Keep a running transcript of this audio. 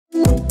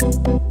Hi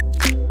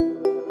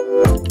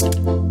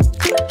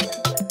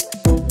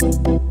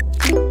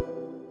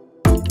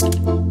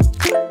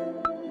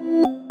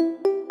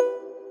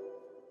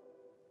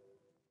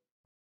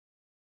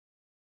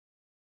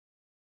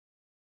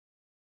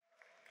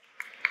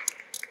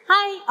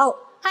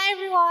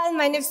everyone,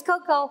 my name is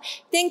Coco.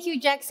 Thank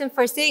you, Jackson,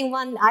 for saying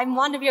I'm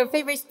one of your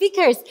favorite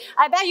speakers.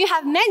 I bet you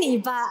have many,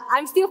 but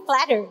I'm still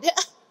flattered.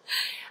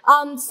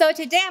 So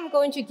today I'm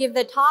going to give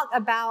the talk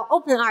about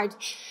OpenArt.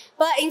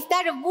 But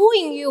instead of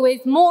wooing you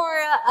with more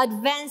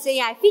advanced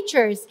AI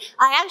features,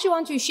 I actually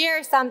want to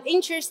share some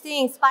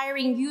interesting,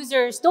 inspiring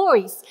user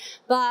stories.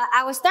 But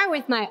I will start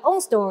with my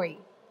own story.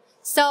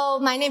 So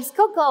my name is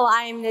Coco.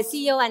 I'm the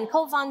CEO and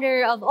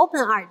co-founder of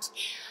OpenArt.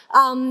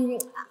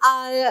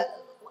 I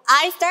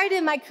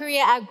started my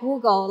career at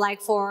Google,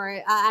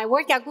 I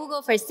worked at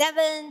Google for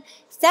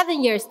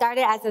seven years,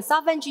 started as a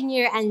software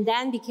engineer and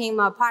then became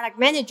a product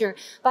manager.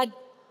 But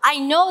I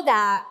know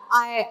that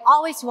I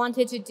always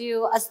wanted to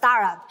do a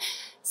startup.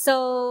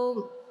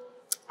 So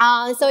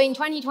in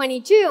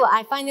 2022,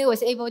 I finally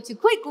was able to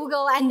quit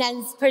Google and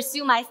then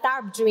pursue my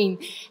startup dream.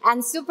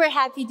 And super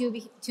happy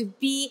to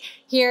be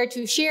here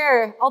to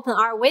share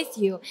OpenArt with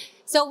you.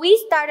 So we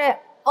started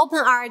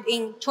OpenArt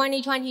in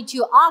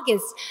 2022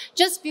 August,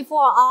 just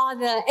before all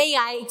the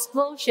AI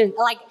explosion,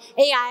 like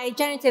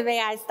generative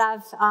AI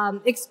stuff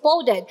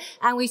exploded.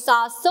 And we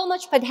saw so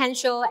much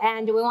potential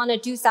and we want to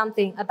do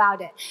something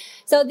about it.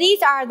 So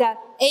these are the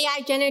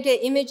AI generated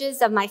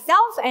images of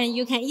myself, and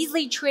you can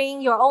easily train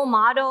your own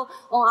model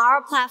on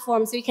our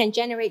platform so you can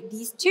generate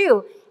these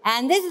too.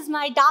 And this is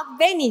my dog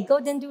Benny,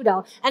 Golden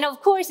Doodle. And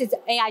of course, it's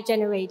AI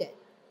generated.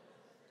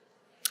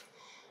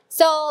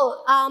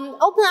 So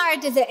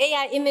OpenArt is an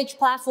AI image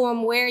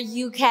platform where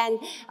you can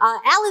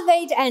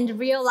elevate and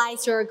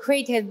realize your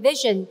creative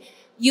vision.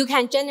 You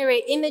can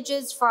generate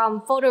images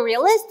from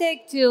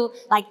photorealistic to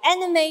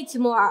anime to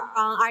more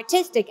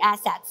artistic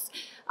assets.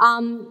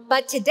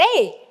 But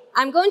today,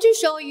 I'm going to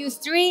show you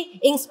 3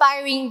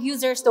 inspiring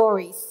user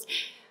stories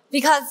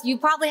because you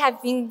probably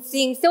have been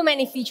seeing so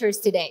many features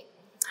today.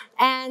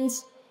 And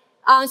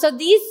so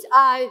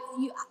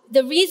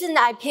the reason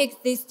I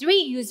picked these 3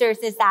 users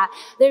is that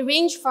they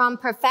range from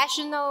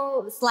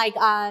professionals,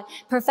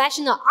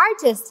 professional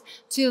artists,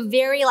 to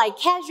very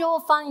casual,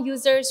 fun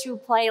users who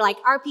play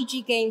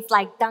RPG games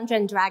like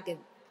Dungeons &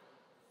 Dragons.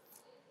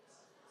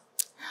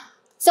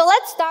 So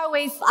let's start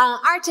with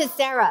artist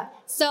Sarah.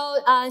 So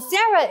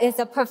Sarah is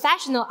a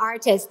professional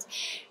artist.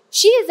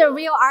 She is a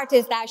real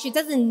artist that she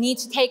doesn't need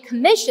to take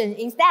commission.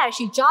 Instead,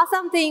 she draws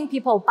something,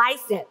 people buy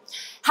it.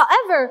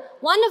 However,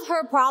 one of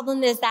her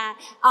problems is that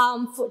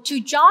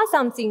to draw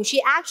something,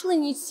 she actually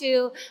needs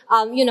to,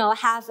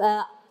 have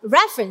a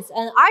reference,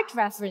 an art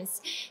reference.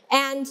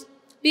 And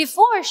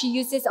before she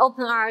uses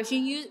OpenArt,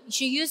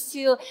 she used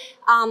to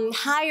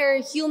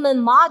hire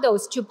human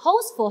models to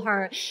pose for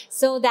her,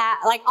 so that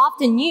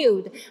often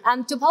nude,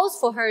 to pose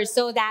for her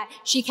so that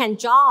she can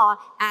draw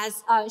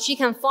she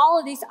can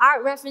follow these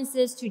art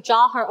references to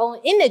draw her own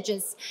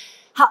images.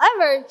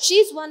 However,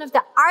 she's one of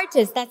the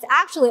artists that's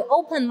actually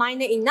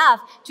open-minded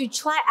enough to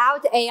try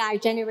out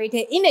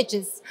AI-generated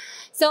images.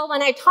 So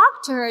when I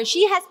talked to her,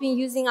 she has been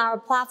using our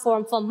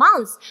platform for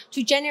months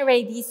to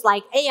generate these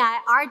AI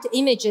art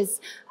images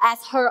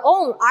as her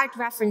own art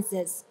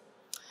references.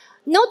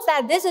 Note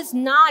that this is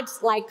not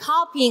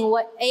copying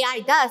what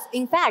AI does.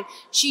 In fact,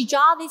 she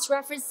draws these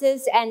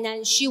references and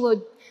then she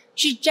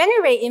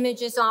generate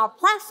images on our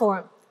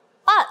platform.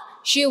 But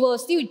she will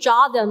still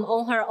draw them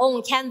on her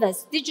own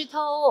canvas,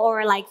 digital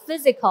or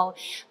physical.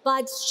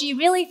 But she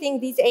really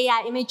thinks these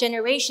AI image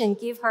generation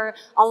give her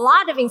a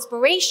lot of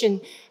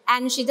inspiration,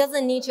 and she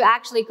doesn't need to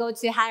actually go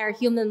to hire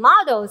human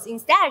models.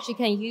 Instead, she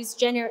can use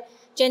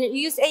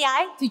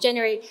AI to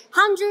generate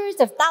hundreds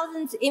of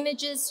thousands of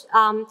images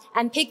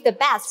and pick the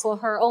best for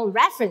her own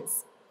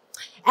reference.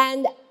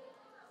 And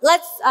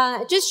let's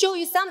just show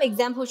you some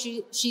examples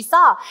she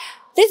saw.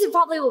 This is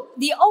probably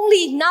the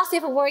only not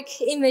safe for work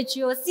image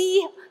you will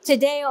see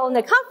today on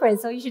the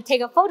conference, so you should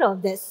take a photo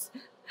of this.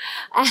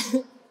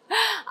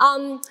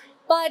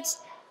 But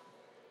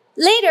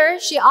later,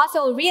 she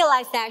also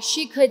realized that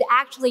she could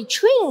actually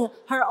train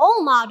her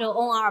own model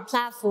on our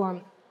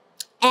platform.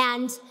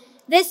 And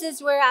this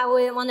is where I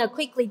would want to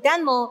quickly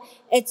demo.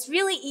 It's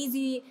really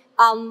easy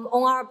on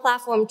our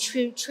platform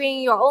to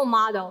train your own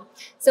model.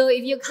 So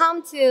if you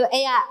come to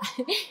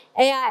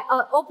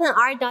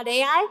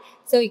OpenArt.ai,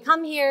 so you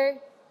come here,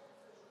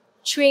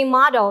 train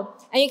model,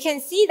 and you can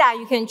see that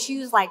you can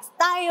choose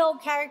style,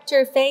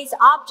 character, face,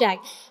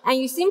 object, and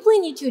you simply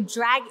need to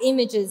drag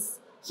images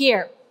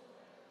here.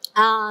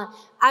 I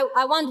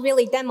won't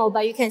really demo,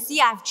 but you can see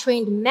I've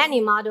trained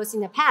many models in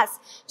the past.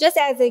 Just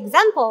as an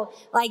example,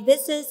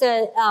 this is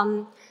a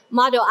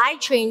model I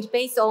trained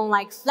based on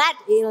flat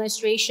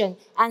illustration.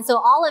 And so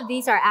all of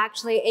these are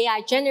actually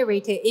AI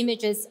generated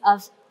images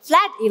of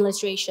flat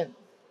illustration.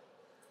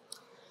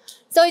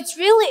 So it's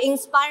really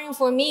inspiring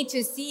for me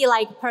to see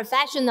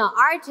professional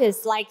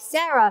artists like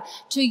Sarah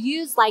to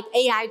use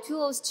AI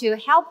tools to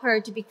help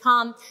her to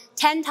become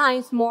 10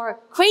 times more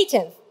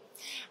creative.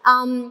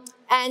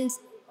 And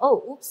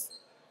Oh, oops.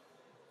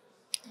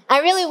 I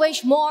really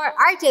wish more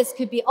artists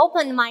could be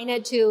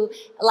open-minded to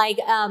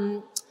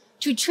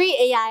to treat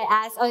AI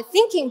as a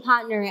thinking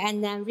partner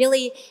and then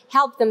really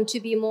help them to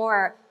be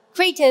more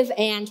creative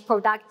and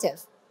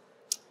productive.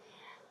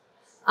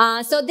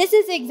 So this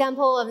is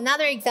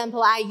another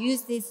example. I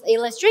use this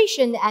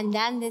illustration and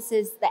then this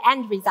is the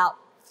end result.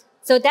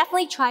 So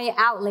definitely try it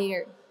out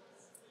later.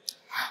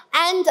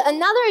 And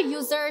another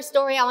user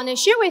story I want to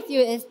share with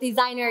you is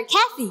designer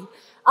Kathy.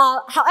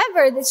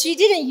 However, she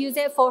didn't use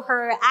it for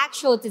her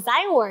actual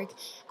design work.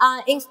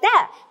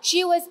 Instead,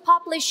 she was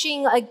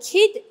publishing a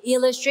kid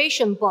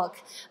illustration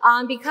book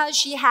because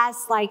she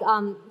has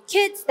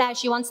kids that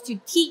she wants to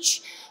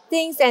teach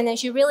things, and then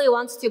she really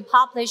wants to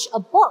publish a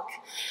book.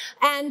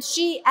 And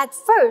at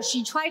first,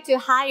 she tried to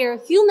hire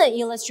human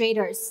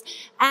illustrators.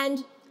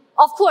 And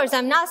of course,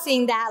 I'm not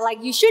saying that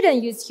you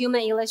shouldn't use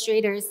human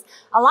illustrators.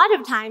 A lot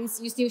of times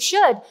you still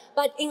should.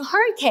 But in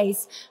her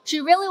case,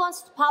 she really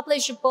wants to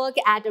publish a book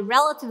at a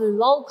relatively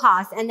low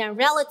cost and then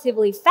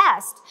relatively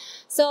fast.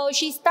 So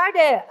she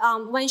started,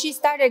 when she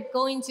started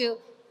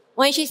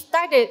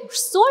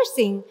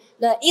sourcing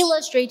the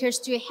illustrators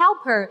to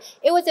help her,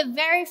 it was a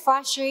very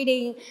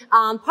frustrating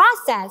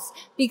process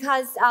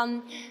because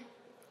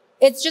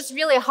it's just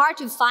really hard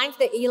to find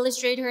the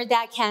illustrator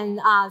that can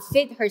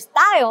fit her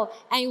style,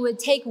 and it would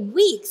take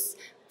weeks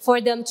for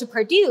them to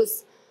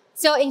produce.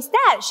 So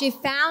instead, she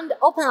found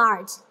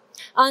OpenArt.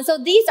 So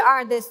these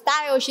are the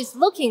styles she's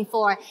looking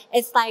for.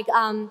 It's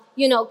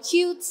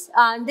cute.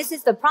 This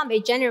is the prompt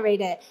it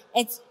generated.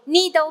 It's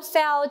needle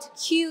felt,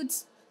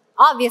 cute.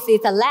 Obviously,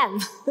 it's a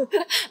lamp.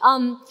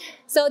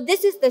 So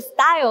this is the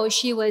style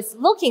she was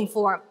looking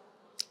for.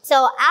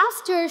 So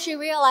after she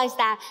realized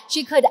that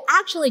she could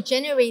actually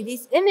generate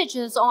these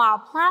images on our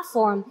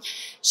platform,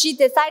 she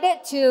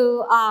decided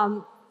to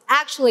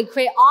actually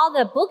create all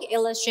the book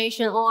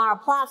illustration on our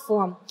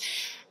platform.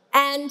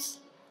 And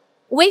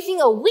within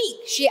a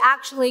week, she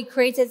actually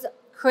created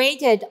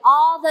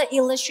all the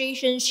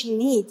illustrations she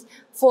needs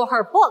for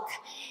her book.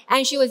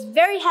 And she was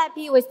very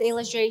happy with the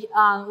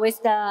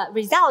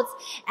results.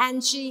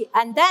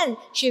 And then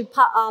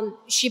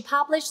she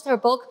published her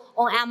book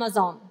on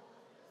Amazon.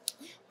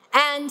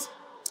 And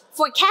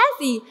for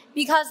Kathy,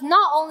 because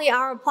not only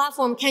our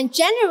platform can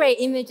generate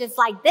images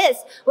like this,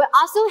 we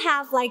also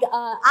have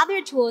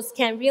other tools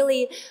can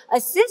really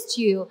assist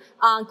you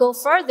go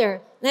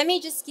further. Let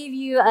me just give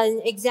you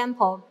an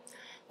example.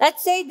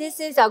 Let's say this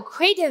is a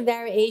creative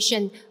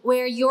variation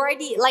where you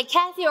already,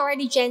 Kathy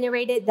already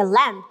generated the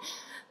lamp.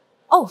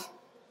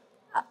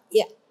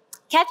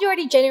 Kathy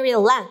already generated a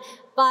lamp.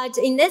 But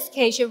in this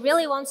case, she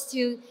really wants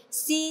to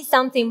see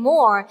something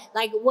more,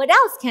 like what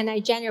else can I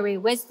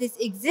generate with this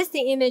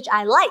existing image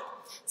I like?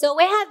 So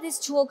we have this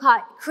tool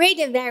called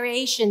Creative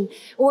Variation,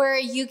 where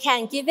you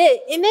can give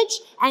it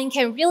image and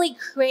can really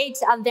create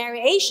a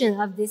variation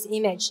of this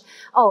image.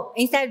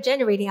 Instead of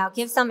generating, I'll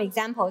give some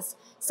examples.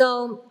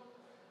 So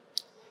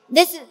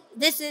this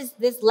is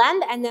this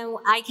lamp, and then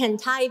I can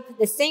type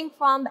the same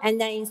prompt, and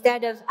then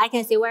instead of, I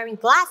can say wearing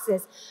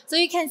glasses. So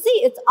you can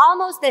see it's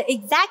almost the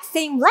exact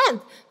same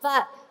lamp,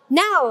 but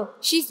now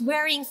she's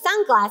wearing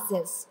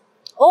sunglasses.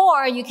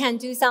 Or you can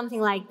do something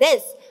like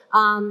this.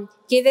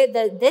 Give it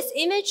this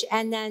image,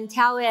 and then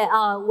tell it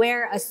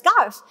wear a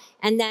scarf,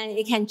 and then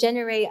it can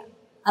generate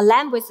a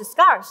lamp with a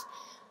scarf.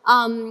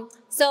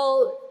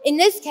 So in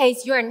this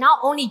case, you're not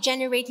only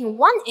generating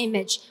one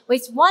image.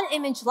 With one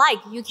image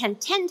you can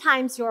 10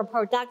 times your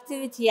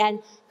productivity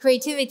and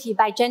creativity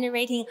by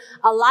generating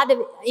a lot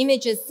of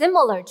images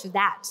similar to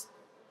that.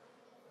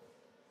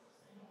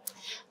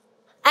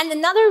 And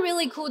another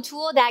really cool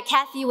tool that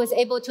Kathy was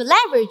able to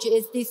leverage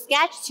is the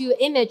sketch to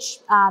image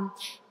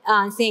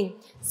thing.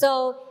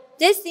 So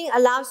this thing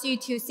allows you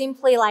to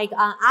simply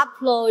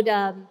upload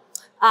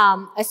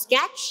a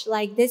sketch.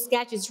 This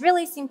sketch is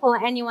really simple.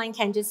 Anyone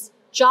can just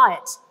draw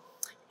it.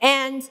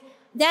 And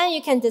then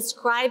you can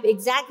describe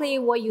exactly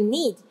what you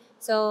need.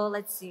 So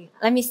let's see.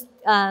 Let me,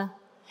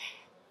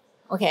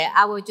 okay,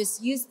 I will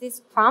just use this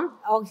prompt.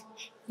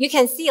 You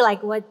can see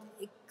what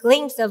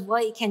glimpse of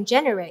what it can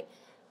generate.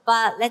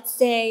 But let's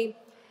say,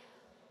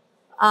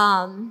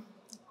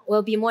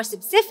 we'll be more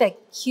specific,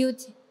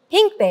 cute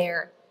pink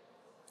bear.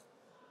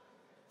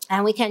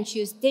 And we can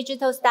choose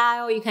digital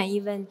style. You can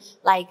even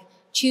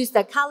choose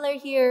the color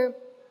here.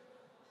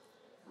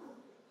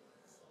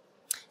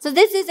 So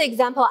this is an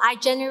example I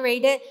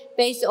generated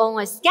based on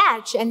a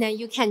sketch, and then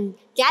you can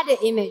get an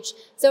image.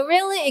 So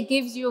really it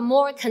gives you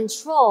more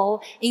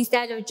control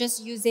instead of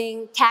just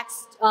using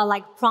text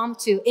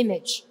prompt to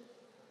image.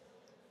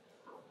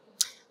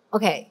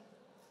 Okay.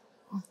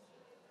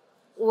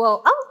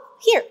 Well,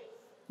 here,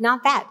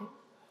 not bad.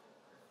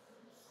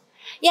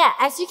 Yeah,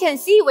 as you can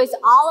see, with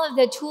all of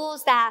the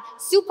tools that are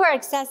super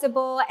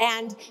accessible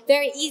and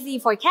very easy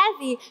for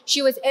Kathy,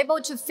 she was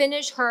able to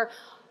finish her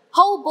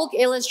whole book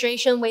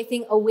illustration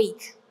within a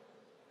week.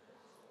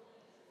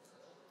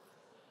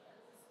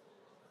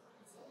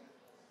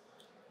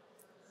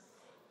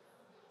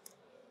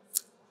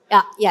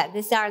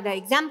 These are the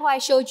example I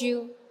showed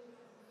you.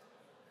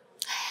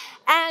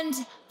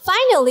 And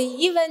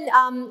finally,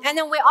 and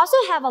then we also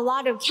have a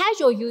lot of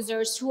casual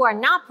users who are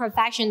not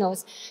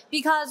professionals,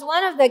 because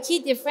one of the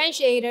key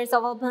differentiators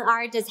of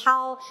OpenArt is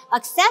how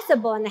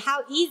accessible and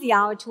how easy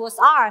our tools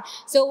are.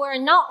 So we're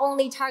not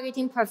only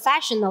targeting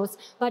professionals,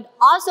 but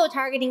also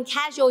targeting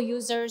casual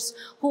users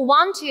who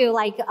want to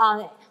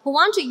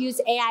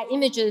use AI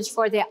images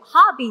for their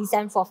hobbies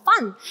and for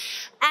fun.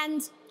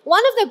 And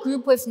one of the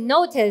group we've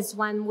noticed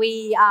when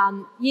we,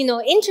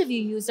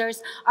 interview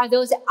users are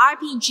those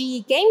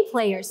RPG game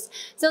players.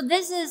 So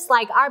this is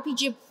like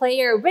RPG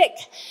player Rick.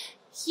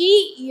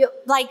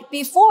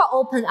 Before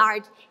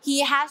OpenArt,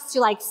 he has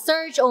to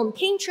search on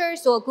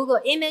Pinterest or Google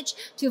Image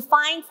to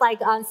find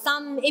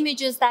some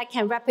images that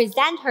can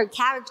represent her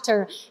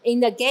character in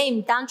the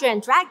game Dungeons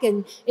and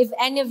Dragons. If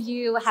any of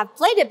you have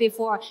played it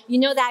before, you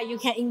know that you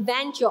can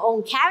invent your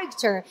own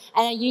character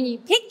and you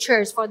need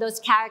pictures for those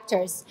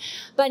characters.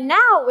 But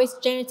now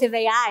with generative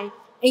AI,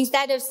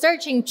 instead of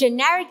searching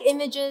generic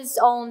images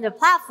on the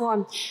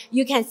platform,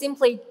 you can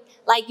simply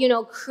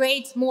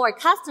create more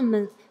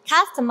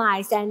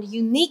customized and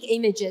unique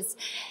images.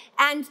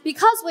 And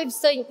because we've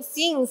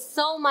seen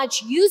so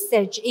much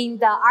usage in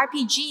the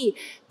RPG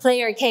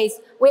player case,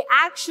 we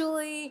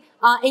actually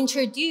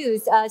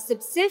introduced a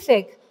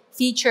specific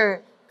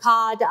feature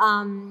called,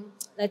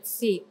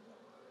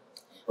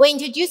 We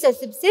introduced a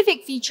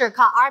specific feature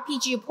called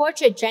RPG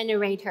Portrait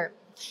Generator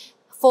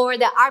for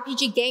the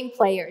RPG game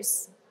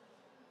players.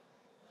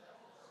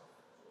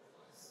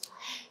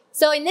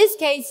 So in this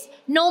case,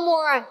 no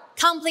more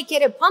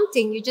complicated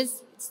prompting. You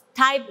just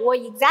type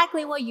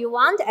exactly what you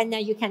want, and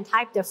then you can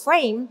type the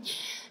frame.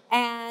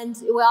 And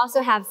we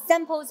also have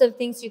samples of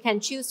things you can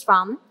choose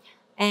from.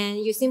 And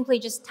you simply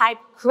just type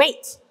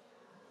create.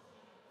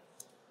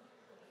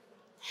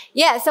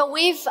 Yeah, so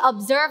we've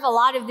observed a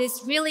lot of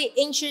this really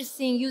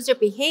interesting user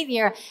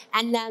behavior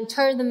and then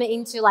turn them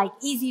into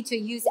easy to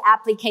use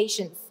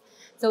applications.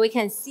 So we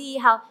can see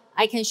how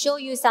I can show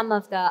you some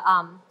of the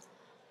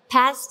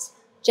past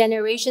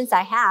generations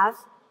I have.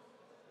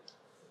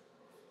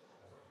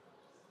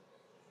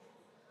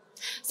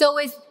 So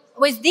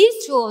with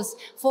these tools,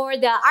 for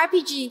the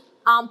RPG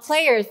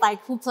players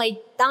who play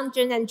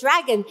Dungeons and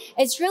Dragons,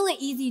 it's really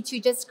easy to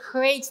just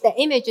create the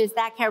images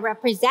that can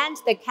represent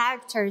the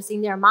characters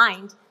in their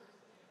mind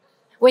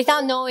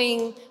without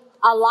knowing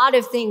a lot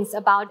of things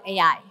about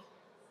AI.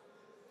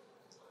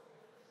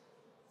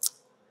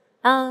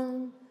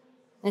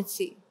 Let's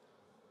see.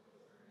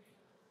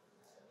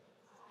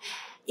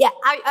 Yeah,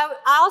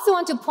 I also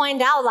want to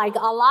point out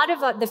a lot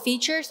of the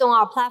features on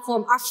our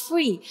platform are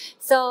free.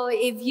 So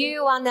if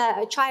you want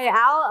to try it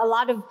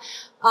out,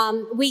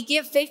 we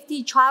give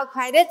 50 trial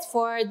credits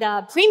for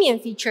the premium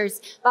features,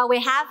 but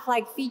we have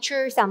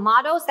features and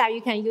models that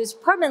you can use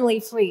permanently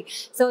free.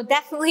 So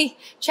definitely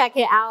check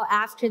it out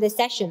after the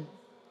session.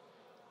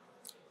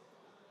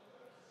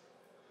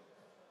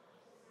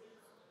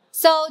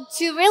 So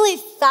to really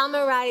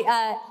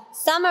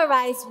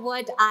summarize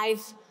what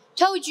I've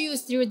told you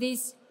through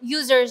these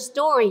user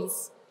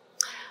stories,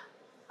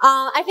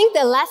 I think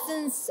the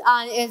lessons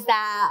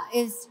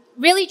is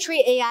really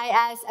treat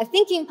AI as a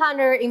thinking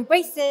partner,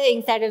 embrace it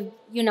instead of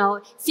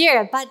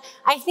fear. But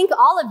I think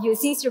all of you,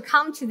 since you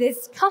come to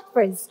this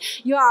conference,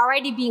 you are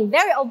already being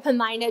very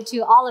open-minded to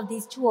all of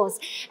these tools,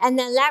 and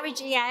then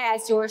leverage AI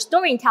as your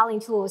storytelling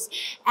tools.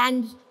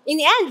 And in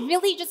the end,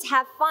 really just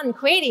have fun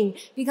creating,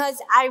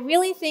 because I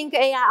really think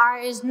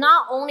AI is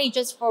not only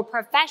just for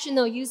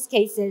professional use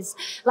cases.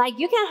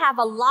 You can have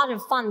a lot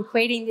of fun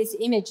creating these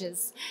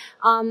images.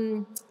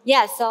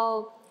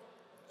 So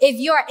if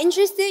you are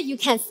interested, you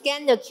can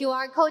scan the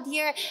QR code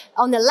here.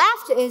 On the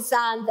left is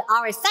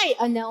our site,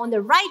 and then on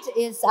the right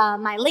is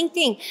my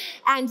LinkedIn.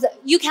 And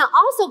you can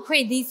also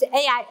create these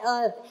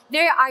AI,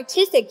 very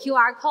artistic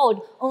QR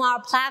code on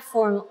our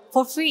platform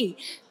for free.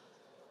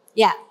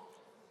 Yeah.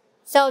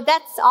 So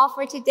that's all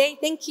for today.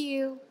 Thank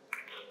you.